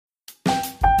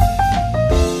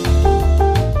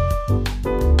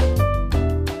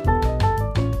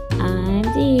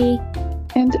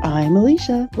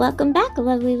Alicia. Welcome back,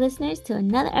 lovely listeners, to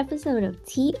another episode of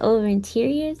Tea Over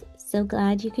Interiors. So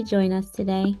glad you could join us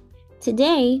today.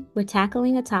 Today, we're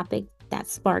tackling a topic that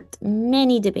sparked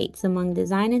many debates among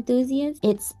design enthusiasts.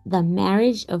 It's the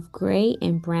marriage of gray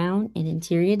and brown in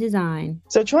interior design.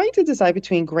 So trying to decide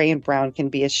between gray and brown can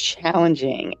be as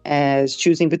challenging as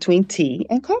choosing between tea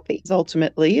and coffee.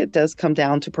 Ultimately, it does come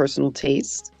down to personal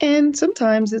taste, and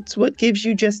sometimes it's what gives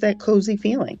you just that cozy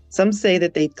feeling. Some say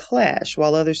that they clash,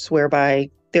 while others swear by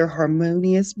their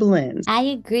harmonious blends. I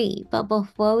agree, but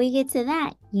before we get to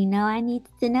that, I need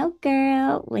to know,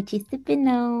 girl, what you sipping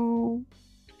on?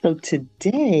 So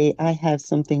today I have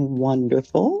something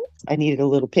wonderful. I needed a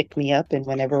little pick-me-up, and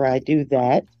whenever I do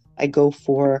that, I go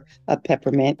for a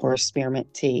peppermint or a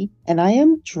spearmint tea. And I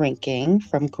am drinking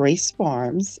from Grace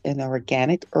Farms an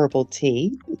organic herbal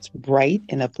tea. It's bright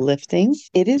and uplifting.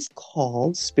 It is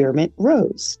called Spearmint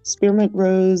Rose. Spearmint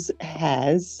Rose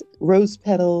has rose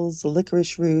petals,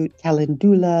 licorice root,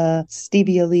 calendula,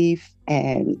 stevia leaf,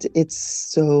 and it's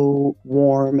so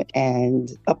warm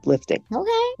and uplifting.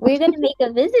 Okay, we're going to make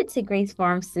a visit to Grace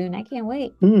Farms soon. I can't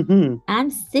wait. I'm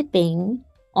sipping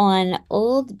on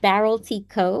Old Barrel Tea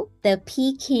Co., the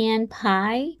Pecan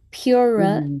Pie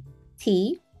Pura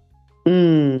tea.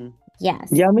 Yes.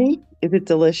 Yummy. Is it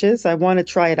delicious? I want to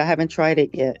try it. I haven't tried it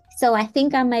yet. So I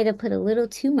think I might have put a little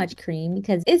too much cream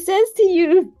because it says to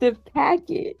use the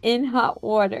packet in hot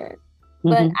water.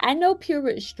 But I know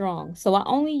Pura is strong, so I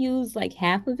only use like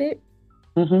half of it.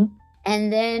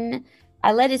 And then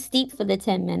I let it steep for the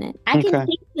 10 minutes. I can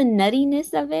taste the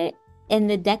nuttiness of it and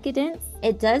the decadence.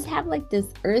 It does have like this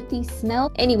earthy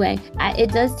smell. Anyway,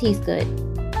 it does taste good.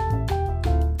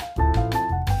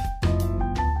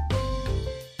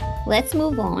 Let's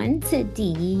move on to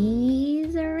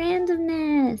Dee's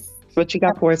randomness. What you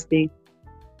got for us, Dee?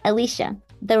 Alicia,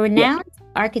 the renowned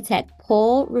architect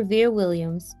Paul Revere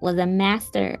Williams was a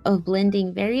master of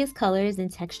blending various colors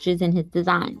and textures in his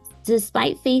designs.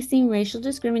 Despite facing racial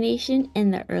discrimination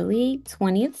in the early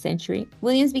 20th century,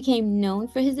 Williams became known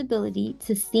for his ability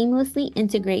to seamlessly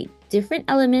integrate different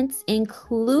elements,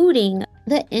 including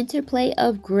the interplay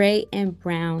of gray and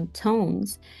brown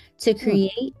tones, to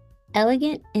create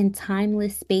elegant and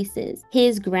timeless spaces.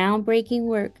 His groundbreaking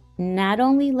work not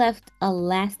only left a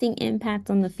lasting impact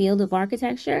on the field of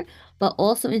architecture, but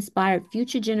also inspired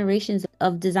future generations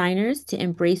of designers to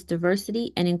embrace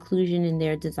diversity and inclusion in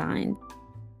their design.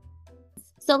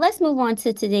 So let's move on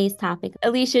to today's topic.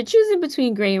 Alicia, choosing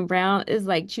between gray and brown is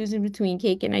like choosing between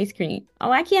cake and ice cream. Oh,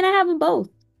 why can't I have them both?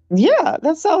 Yeah,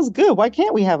 that sounds good. Why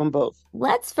can't we have them both?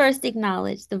 Let's first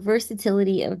acknowledge the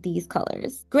versatility of these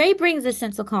colors. Gray brings a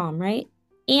sense of calm, right?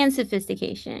 And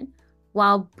sophistication,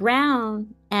 while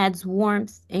brown adds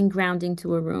warmth and grounding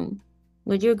to a room.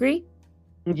 Would you agree?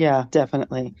 Yeah,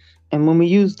 definitely. And when we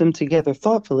use them together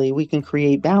thoughtfully, we can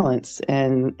create balance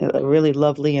and a really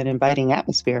lovely and inviting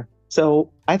atmosphere.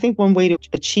 So I think one way to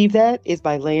achieve that is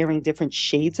by layering different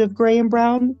shades of gray and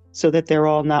brown so that they're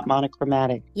all not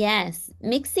monochromatic. Yes,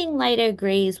 mixing lighter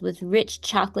grays with rich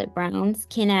chocolate browns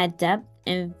can add depth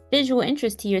and visual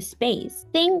interest to your space.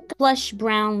 Think plush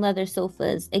brown leather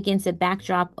sofas against a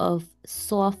backdrop of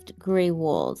soft gray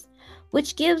walls,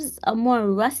 which gives a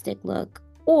more rustic look.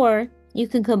 Or you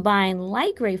can combine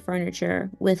light gray furniture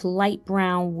with light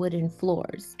brown wooden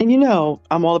floors. And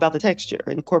I'm all about the texture.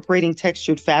 Incorporating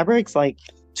textured fabrics like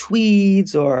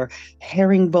tweeds or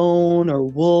herringbone or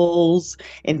wools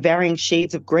in varying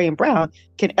shades of gray and brown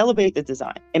can elevate the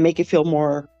design and make it feel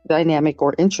more dynamic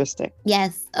or interesting.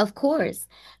 Yes, of course.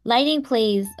 Lighting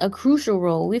plays a crucial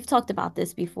role. We've talked about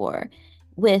this before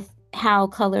with how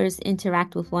colors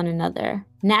interact with one another.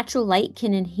 Natural light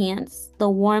can enhance the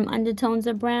warm undertones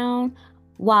of brown,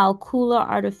 while cooler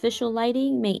artificial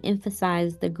lighting may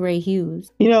emphasize the gray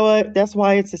hues. You know what? That's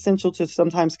why it's essential to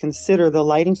sometimes consider the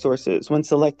lighting sources when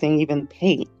selecting even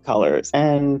paint colors.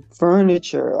 And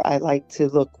furniture, I like to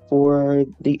look for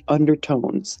the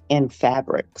undertones in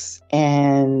fabrics.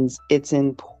 And it's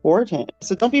important.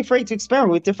 So don't be afraid to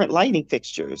experiment with different lighting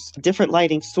fixtures, different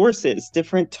lighting sources,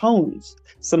 different tones.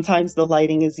 Sometimes the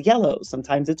lighting is yellow,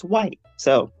 sometimes it's white.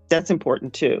 So that's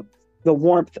important too. The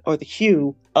warmth or the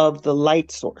hue of the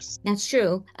light source. That's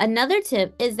true. Another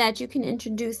tip is that you can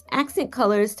introduce accent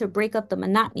colors to break up the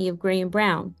monotony of gray and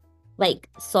brown. Like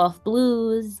soft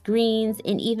blues, greens,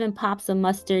 and even pops of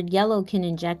mustard yellow can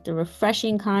inject a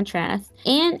refreshing contrast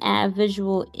and add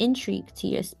visual intrigue to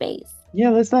your space. Yeah,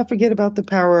 let's not forget about the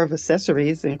power of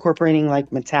accessories, incorporating like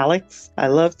metallics. I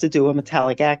love to do a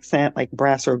metallic accent like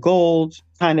brass or gold.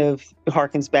 Kind of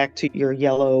harkens back to your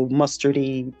yellow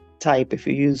mustardy type if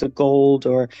you use a gold,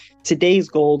 or today's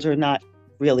golds are not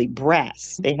really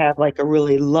brass. They have like a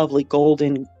really lovely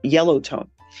golden yellow tone.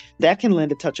 That can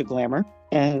lend a touch of glamour.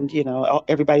 And,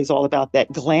 everybody's all about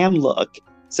that glam look.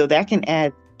 So that can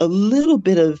add a little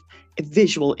bit of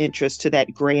visual interest to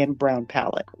that gray and brown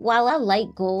palette. While I like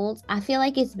gold, I feel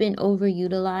like it's been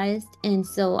overutilized. And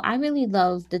so I really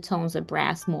love the tones of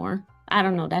brass more. I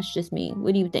don't know. That's just me.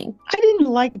 What do you think? I didn't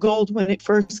like gold when it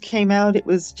first came out. It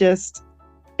was just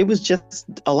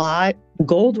a lot.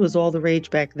 Gold was all the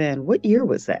rage back then. What year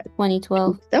was that?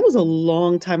 2012. That was a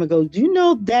long time ago. Do you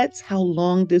know that's how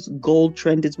long this gold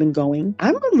trend has been going?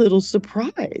 I'm a little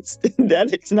surprised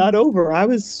that it's not over. I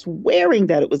was swearing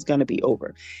that it was going to be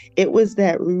over. It was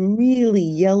that really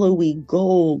yellowy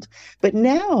gold. But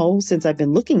now, since I've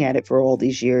been looking at it for all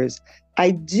these years, I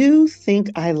do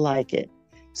think I like it.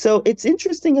 So it's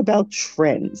interesting about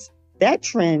trends. That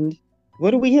trend,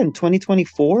 what are we in,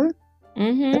 2024?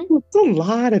 That's a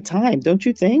lot of time, don't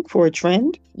you think, for a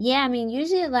trend? Yeah, I mean,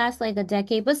 usually it lasts like a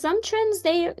decade, but some trends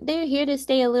they're here to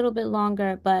stay a little bit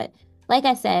longer. But like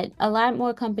I said, a lot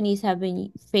more companies have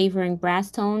been favoring brass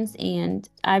tones, and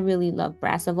I really love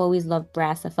brass. I've always loved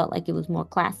brass. I felt like it was more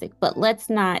classic. But let's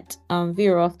not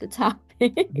veer off the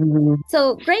topic.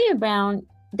 So gray and brown,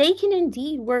 they can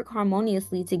indeed work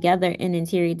harmoniously together in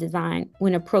interior design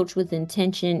when approached with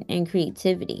intention and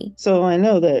creativity. So I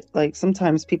know that like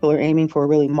sometimes people are aiming for a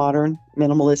really modern,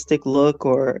 minimalistic look,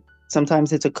 or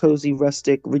sometimes it's a cozy,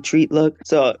 rustic retreat look.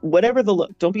 So whatever the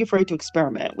look, don't be afraid to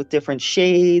experiment with different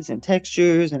shades and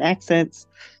textures and accents,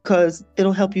 because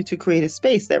it'll help you to create a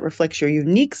space that reflects your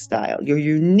unique style, your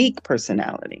unique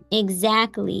personality.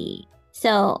 Exactly.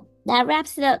 So that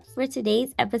wraps it up for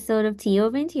today's episode of Tea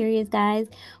Over Interiors, guys.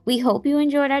 We hope you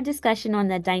enjoyed our discussion on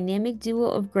the dynamic duo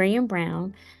of gray and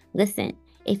brown. Listen,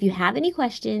 if you have any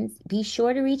questions, be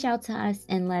sure to reach out to us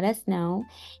and let us know.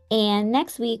 And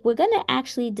next week, we're going to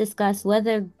actually discuss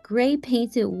whether gray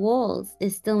painted walls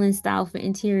is still in style for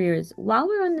interiors while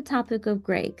we're on the topic of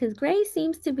gray, because gray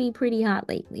seems to be pretty hot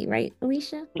lately, right,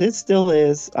 Alicia? It still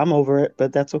is. I'm over it,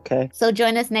 but that's okay. So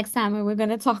join us next time and we're going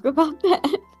to talk about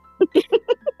that.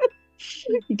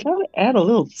 You gotta add a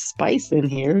little spice in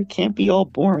here. It can't be all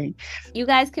boring. You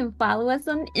guys can follow us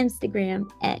on Instagram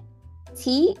at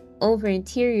Tea Over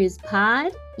Interiors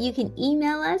Pod. You can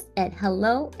email us at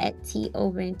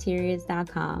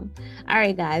hello@teaoverinteriors.com. All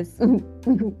right, guys,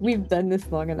 we've done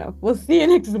this long enough. We'll see you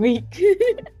next week.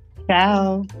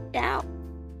 Ciao. Ciao.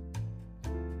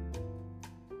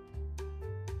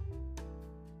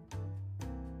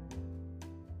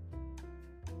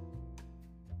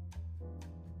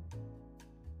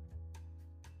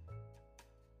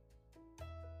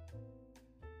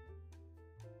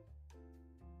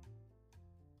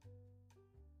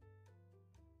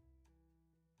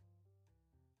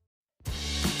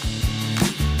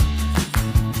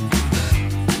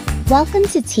 Welcome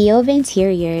to Tea Over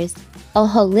Interiors, a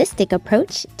holistic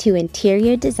approach to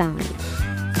interior design.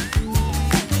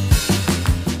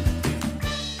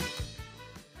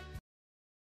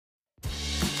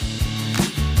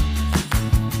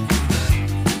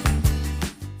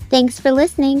 Thanks for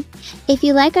listening. If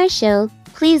you like our show,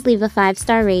 please leave a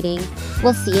 5-star rating.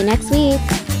 We'll see you next week.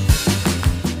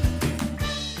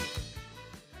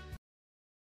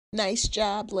 Nice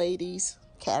job, ladies.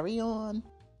 Carry on.